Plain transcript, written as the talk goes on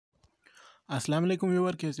السلام علیکم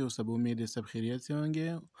ویور، کیسے ہو سب؟ امید ہے سب خیریت سے ہوں گے۔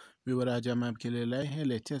 ویور، آج ہم آپ کے لیے لائے ہیں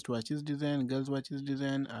latest watches design, girls watches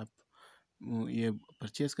design. آپ یہ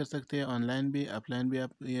پرچیز کر سکتے ہیں، آن لائن بھی آف لائن بھی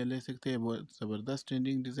آپ یہ لے سکتے ہیں۔ بہت زبردست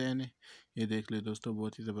ٹرینڈنگ ڈیزائن ہے، یہ دیکھ لیں دوستو،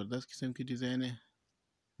 بہت ہی زبردست قسم کی ڈیزائن ہے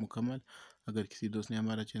مکمل۔ اگر کسی دوست نے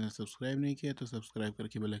ہمارا چینل سبسکرائب نہیں کیا تو سبسکرائب کر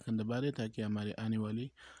کے بیل آئیکن دبا دیں تاکہ ہمارے آنے والی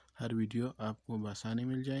ہر ویڈیو آپ کو بآسانی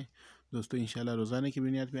مل جائے۔ دوستو انشاءاللہ روزانہ کی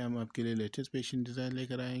بنیاد پہ ہم آپ کے لیے لیٹسٹ فیشن ڈیزائن لے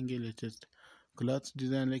کر آئیں گے، لیٹسٹ کلاتھس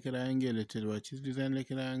ڈیزائن لے کر آئیں گے، لیٹسٹ واچز ڈیزائن لے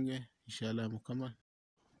کر آئیں گے انشاءاللہ مکمل۔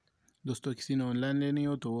 دوستو کسی نے آن لائن لینی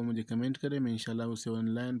ہو تو وہ مجھے کمنٹ کرے، میں انشاءاللہ اسے آن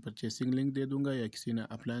لائن پرچیسنگ لنک دے دوں گا، یا کسی نے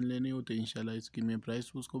آف لائن لینی ہو تو انشاءاللہ اس کی میں پرائس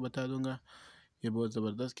اس کو بتا دوں گا۔ یہ بہت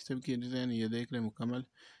زبردست قسم کی ڈیزائن، یہ دیکھ رہے مکمل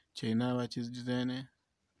چائنا واچز ڈیزائن ہے۔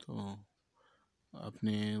 تو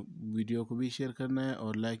اپنے ویڈیو کو بھی شیئر کرنا ہے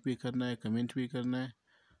اور لائک بھی کرنا ہے، کمنٹ بھی کرنا ہے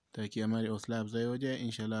تاکہ ہماری حوصلہ افزائی ہو جائے۔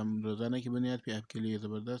 انشاءاللہ ہم روزانہ کی بنیاد پہ آپ کے لیے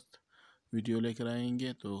زبردست ویڈیو لے کر آئیں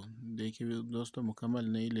گے۔ تو دیکھیے دوستو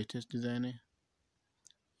مکمل نئی لیٹسٹ ڈیزائن ہے،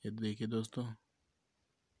 یہ دیکھیے دوستو،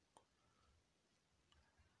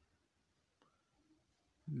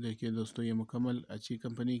 دیکھیے دوستو یہ مکمل اچھی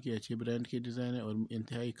کمپنی کی، اچھی برانڈ کی ڈیزائن ہے اور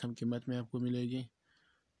انتہائی کم قیمت میں آپ کو ملے گی۔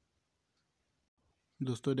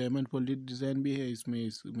 دوستو ڈائمنڈ فولڈڈ ڈیزائن بھی ہے، اس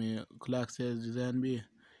میں کلاک سائز ڈیزائن بھی ہے،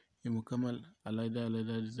 یہ مکمل علیحدہ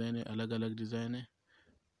علیحدہ ڈیزائن ہے، الگ الگ ڈیزائن ہے۔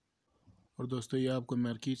 اور دوستو یہ آپ کو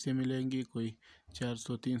مارکیٹ سے ملیں گی کوئی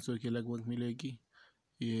 400-300 کے لگ بھگ ملے گی۔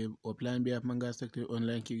 یہ آف لائن بھی آپ منگا سکتے ہو، آن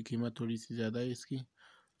لائن کی قیمت تھوڑی سی زیادہ ہے اس کی۔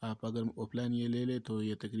 آپ اگر آف لائن یہ لے لیں تو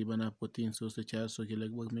یہ تقریباً آپ کو 300 سے 400 کے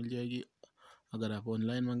لگ بھگ مل جائے گی۔ اگر آپ آن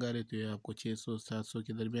لائن منگا رہے تو یہ آپ کو 600-700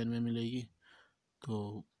 کے درمیان میں ملے گی۔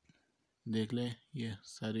 تو دیکھ لیں یہ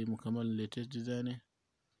ساری مکمل لیٹسٹ ڈیزائن ہے۔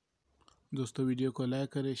 دوستو ویڈیو کو لائک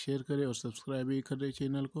کریں، شیئر کریں اور سبسکرائب بھی کریں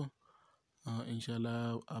چینل کو۔ انشاءاللہ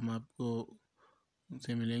ہم آپ کو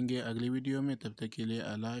سے ملیں گے اگلی ویڈیو میں، تب تک کے لیے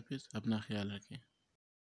اللہ حافظ، اپنا خیال رکھیں۔